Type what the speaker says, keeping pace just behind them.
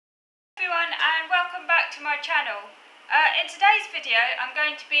Everyone, and welcome back to my channel. In today's video I'm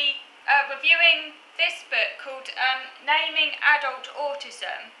going to be reviewing this book called Naming Adult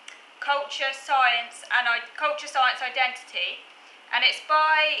Autism, Culture, Science Identity, and it's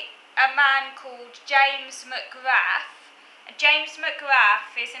by a man called James McGrath. And James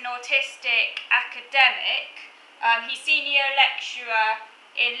McGrath is an autistic academic. He's senior lecturer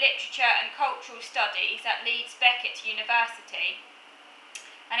in literature and cultural studies at Leeds Beckett University.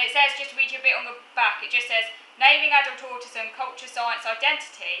 And it says, just to read you a bit on the back, it just says, Naming Adult Autism, Culture, Science,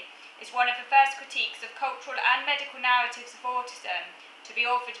 Identity is one of the first critiques of cultural and medical narratives of autism to be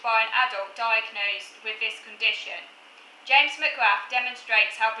authored by an adult diagnosed with this condition. James McGrath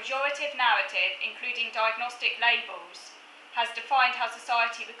demonstrates how pejorative narrative, including diagnostic labels, has defined how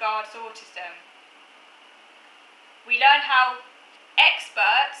society regards autism. We learn how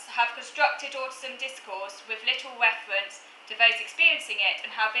experts have constructed autism discourse with little reference to those experiencing it,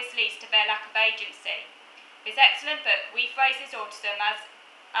 and how this leads to their lack of agency. This excellent book rephrases autism as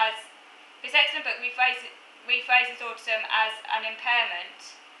an impairment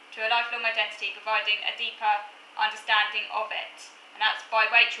to a lifelong identity, providing a deeper understanding of it. And that's by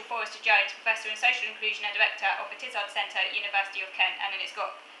Rachel Forrester Jones, Professor in Social Inclusion and Director of the Tizard Centre at University of Kent. And then it's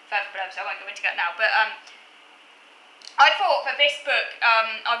got further blurbs, so I won't go into that now. But I thought that this book,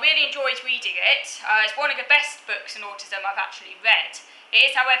 I really enjoyed reading it. It's one of the best books on autism I've actually read. It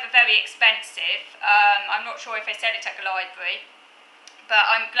is, however, very expensive. I'm not sure if they sell it at a library, but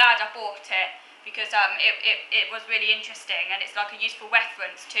I'm glad I bought it because it was really interesting, and it's like a useful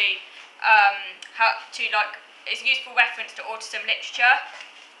reference to it's a useful reference to autism literature.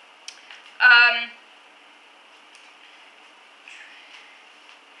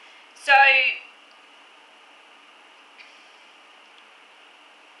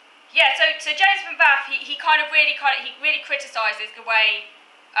 So James McGrath, he really criticises the way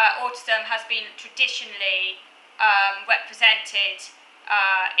autism has been traditionally represented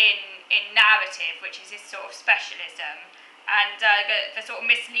in narrative, which is his sort of specialism, and the sort of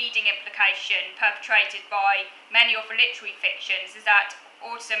misleading implication perpetrated by many of the literary fictions is that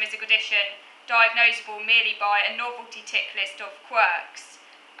autism is a condition diagnosable merely by a novelty tick list of quirks,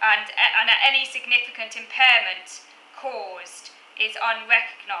 and any significant impairment caused is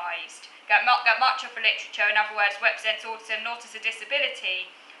unrecognised. That much of the literature, in other words, represents autism not as a disability,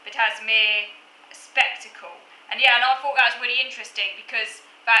 but as mere spectacle. And I thought that was really interesting because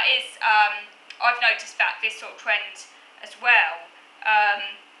that is, I've noticed that this sort of trend as well.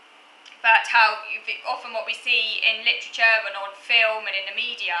 That how often what we see in literature and on film and in the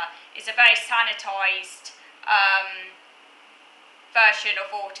media is a very sanitised version of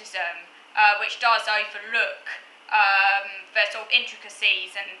autism, which does overlook the sort of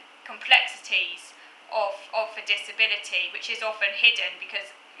intricacies and complexities of the disability, which is often hidden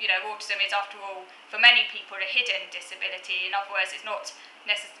because, you know, autism is, after all, for many people, a hidden disability. In other words, it's not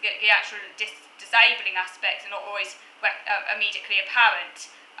necessarily the actual disabling aspects are not always immediately apparent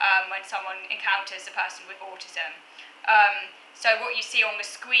when someone encounters a person with autism. So what you see on the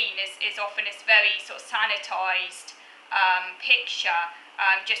screen is often this very sort of sanitised picture,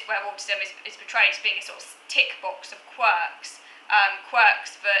 just where autism is portrayed as being a sort of tick box of quirks,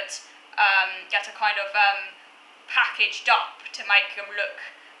 that are kind of packaged up to make them look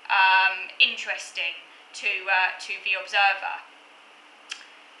interesting to the observer.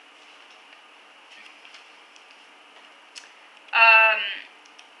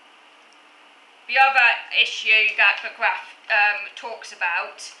 The other issue that McGrath talks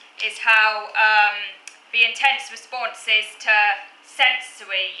about is how the intense responses to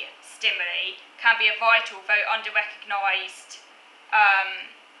sensory stimuli can be a vital, though under-recognised.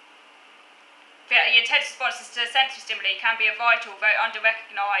 The intense responses to sensory stimuli can be a vital, though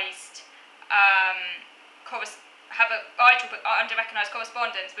under-recognised, under-recognised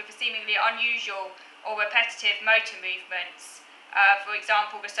correspondence with the seemingly unusual or repetitive motor movements. For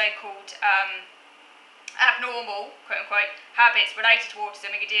example, the so-called abnormal, quote-unquote, habits related to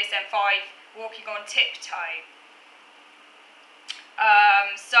autism in the DSM-5, walking on tiptoe.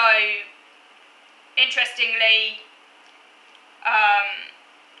 So, interestingly, I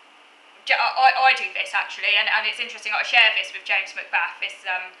do this actually, and it's interesting. I share this with James McGrath,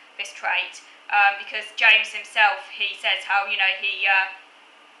 this trait, because James himself, he says how, you know, he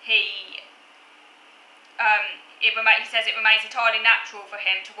says it remains entirely natural for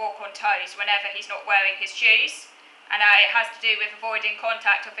him to walk on toes whenever he's not wearing his shoes, and it has to do with avoiding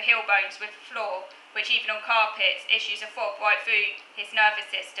contact of the heel bones with the floor, which even on carpets issues a throb right through his nervous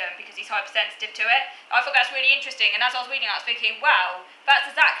system because he's hypersensitive to it. I thought that's really interesting, and as I was reading I was thinking, wow, that's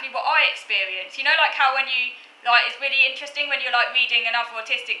exactly what I experience. You know, like how when you like, it's really interesting when you're like reading another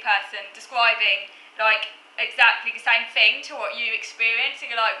autistic person describing like exactly the same thing to what you experience, and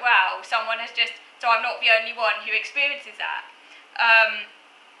you're like, wow, someone has just, so I'm not the only one who experiences that.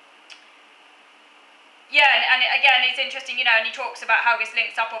 Yeah, and again, it's interesting, you know, and he talks about how this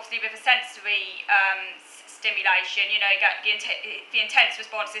links up obviously with a sensory stimulation, you know, you get the intense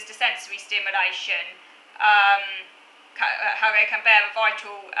responses to sensory stimulation, how they can bear a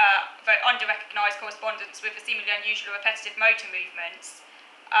vital, under-recognised correspondence with the seemingly unusual repetitive motor movements,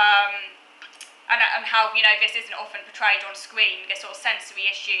 and how, you know, this isn't often portrayed on screen, this sort of sensory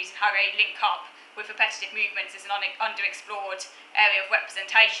issues and how they link up with repetitive movements is an underexplored area of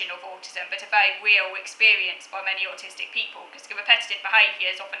representation of autism, but a very real experience by many autistic people, because the repetitive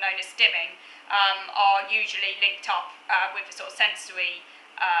behaviours, often known as stimming, are usually linked up with the sort of sensory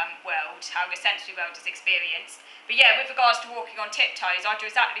world, how the sensory world is experienced. But yeah, with regards to walking on tiptoes, I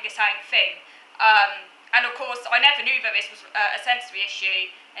do exactly the same thing. And of course, I never knew that this was a sensory issue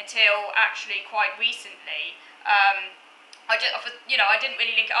until actually quite recently. I didn't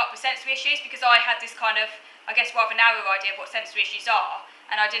really link it up with sensory issues because I had this kind of, I guess, rather narrow idea of what sensory issues are,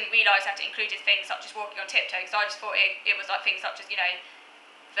 and I didn't realise that it included things such as walking on tiptoes. So I just thought it was like things such as, you know,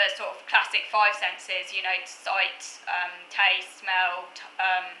 the sort of classic five senses, you know, sight, taste, smell,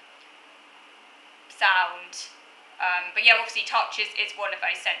 sound. But yeah, obviously touch is one of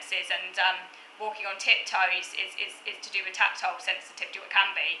those senses, and walking on tiptoes is to do with tactile sensitivity, or it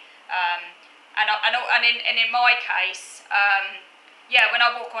can be. And in my case, yeah, when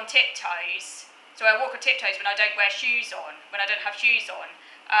I walk on tiptoes, so I walk on tiptoes when I don't wear shoes on, when I don't have shoes on,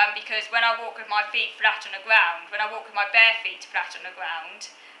 because when I walk with my feet flat on the ground, when I walk with my bare feet flat on the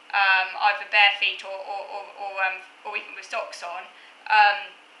ground, either bare feet or even with socks on,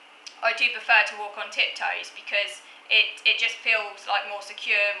 I do prefer to walk on tiptoes because it just feels like more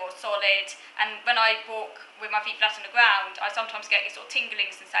secure, more solid. And when I walk with my feet flat on the ground, I sometimes get this sort of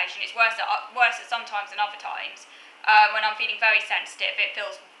tingling sensation. It's worse at sometimes than other times. When I'm feeling very sensitive, it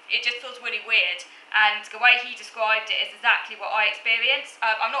just feels really weird. And the way he described it is exactly what I experience.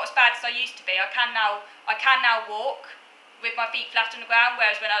 I'm not as bad as I used to be. I can now walk with my feet flat on the ground,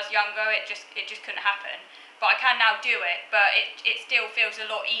 whereas when I was younger, it just couldn't happen. But I can now do it, but it still feels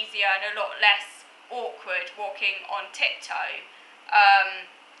a lot easier and a lot less awkward walking on tiptoe.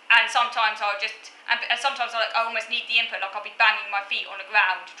 And sometimes sometimes I almost need the input, like I'll be banging my feet on the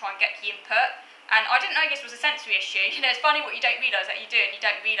ground to try and get the input. And I didn't know this was a sensory issue. You know, it's funny what you don't realise that you do, and you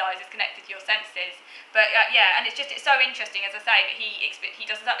don't realise it's connected to your senses. But yeah, and it's so interesting, as I say, that he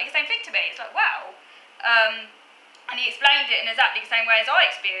does exactly the same thing to me. It's like, wow. And he explained it in exactly the same way as I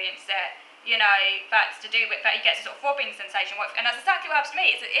experienced it. You know, that's to do with that he gets a sort of throbbing sensation, and that's exactly what happens to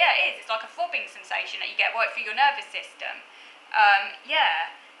me. It is. It's like a throbbing sensation that you get right through your nervous system. Yeah.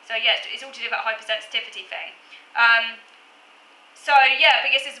 So yeah, it's all to do with that hypersensitivity thing. So yeah,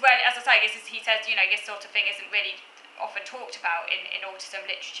 but this is where, as I say, he says, you know, this sort of thing isn't really often talked about in autism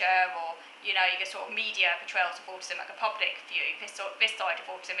literature, or, you know, the sort of media portrayals of autism, like a public view. This side of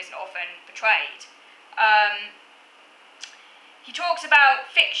autism isn't often portrayed. He talks about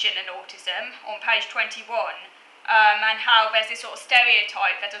fiction and autism on page 21, and how there's this sort of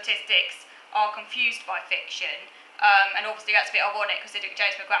stereotype that autistics are confused by fiction. And obviously that's a bit ironic, considering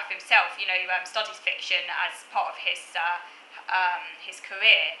James McGrath himself, you know, studies fiction as part of his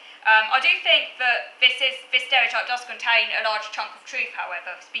career. I do think that this stereotype does contain a large chunk of truth,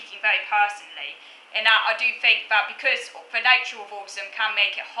 however, speaking very personally, in that I do think that because the nature of autism can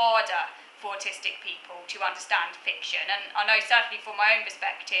make it harder for autistic people to understand fiction, and I know certainly from my own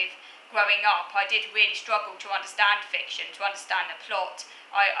perspective, growing up, I did really struggle to understand fiction, to understand the plot.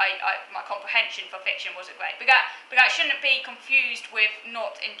 My comprehension for fiction wasn't great, but that shouldn't be confused with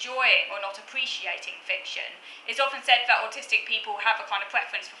not enjoying or not appreciating fiction. It's often said that autistic people have a kind of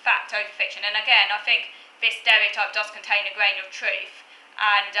preference for fact over fiction, and again, I think this stereotype does contain a grain of truth,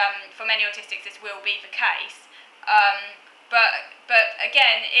 and for many autistics this will be the case. But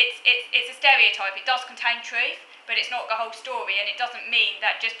again, it's a stereotype. It does contain truth, but it's not the whole story, and it doesn't mean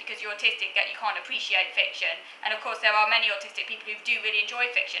that just because you're autistic that you can't appreciate fiction. And of course there are many autistic people who do really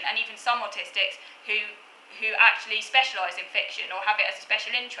enjoy fiction, and even some autistics who actually specialise in fiction or have it as a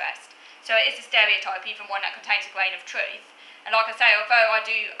special interest. So it is a stereotype, even one that contains a grain of truth. And like I say, although I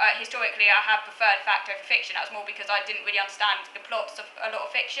do, historically I have preferred fact over fiction, that was more because I didn't really understand the plots of a lot of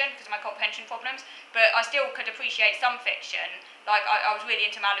fiction because of my comprehension problems, but I still could appreciate some fiction. Like I was really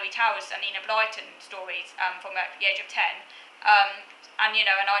into Mallory Towers and Enid Blyton stories from the age of 10. And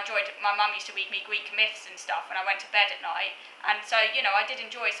I enjoyed, my mum used to read me Greek myths and stuff when I went to bed at night, and so, I did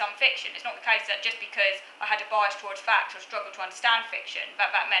enjoy some fiction. It's not the case that just because I had a bias towards fact or struggled to understand fiction,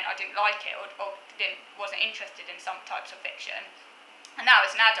 that meant I didn't like it or wasn't interested in some types of fiction. And now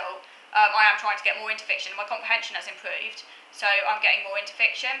as an adult, I am trying to get more into fiction. My comprehension has improved, so I'm getting more into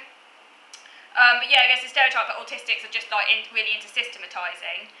fiction. But yeah, I guess the stereotype that autistics are just like really into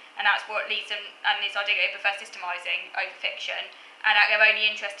systematising, and that's what leads them, and this idea they prefer systematising over fiction, and that they're only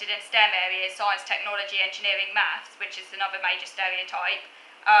interested in STEM areas, science, technology, engineering, maths, which is another major stereotype,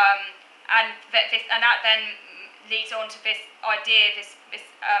 and that then leads on to this idea,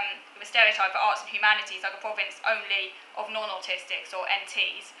 the stereotype that arts and humanities are the province only of non-autistics or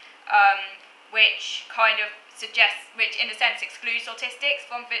NTs, which kind of suggests, which in a sense excludes autistics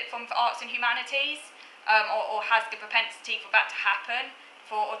from arts and humanities, or has the propensity for that to happen,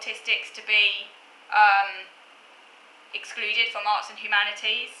 for autistics to be excluded from arts and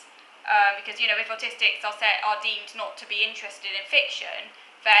humanities, because if autistics are deemed not to be interested in fiction,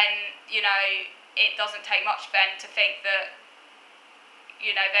 then it doesn't take much then to think that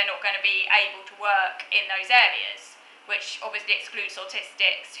they're not going to be able to work in those areas, which obviously excludes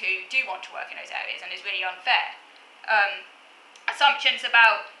autistics who do want to work in those areas and is really unfair. Assumptions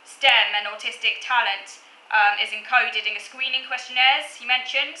about STEM and autistic talent is encoded in the screening questionnaires he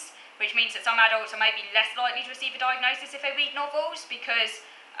mentions, which means that some adults are maybe less likely to receive a diagnosis if they read novels, because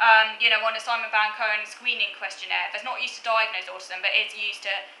on the Simon Van Cohen screening questionnaire, that's not used to diagnose autism, but it's used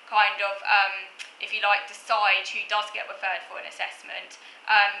to kind of, if you like, decide who does get referred for an assessment.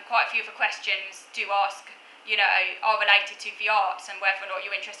 Quite a few of the questions do ask, are related to the arts and whether or not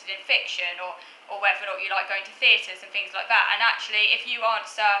you're interested in fiction, or whether or not you like going to theatres and things like that. And actually, if you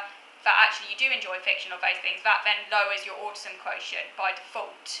answer that actually you do enjoy fiction or those things, that then lowers your autism quotient by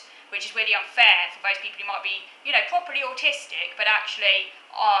default, which is really unfair for those people who might be, properly autistic, but actually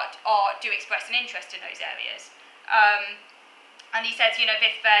do express an interest in those areas. And he says,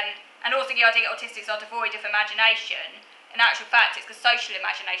 this then, and also the idea that autistics are devoid of imagination. In actual fact, it's the social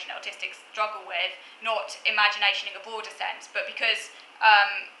imagination that autistics struggle with, not imagination in a broader sense. But because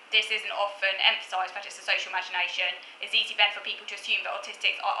this isn't often emphasised, that it's the social imagination, it's easy then for people to assume that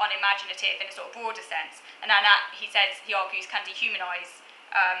autistics are unimaginative in a sort of broader sense. And then that, he argues, can dehumanise,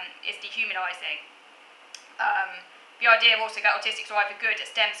 is dehumanising. The idea also that autistics are either good at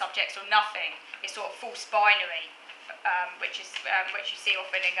STEM subjects or nothing is sort of false binary, which you see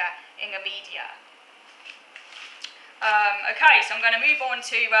often in the media. Okay, so I'm going to move on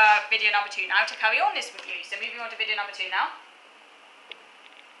to video number 2 now to carry on this review. So moving on to video number 2 now.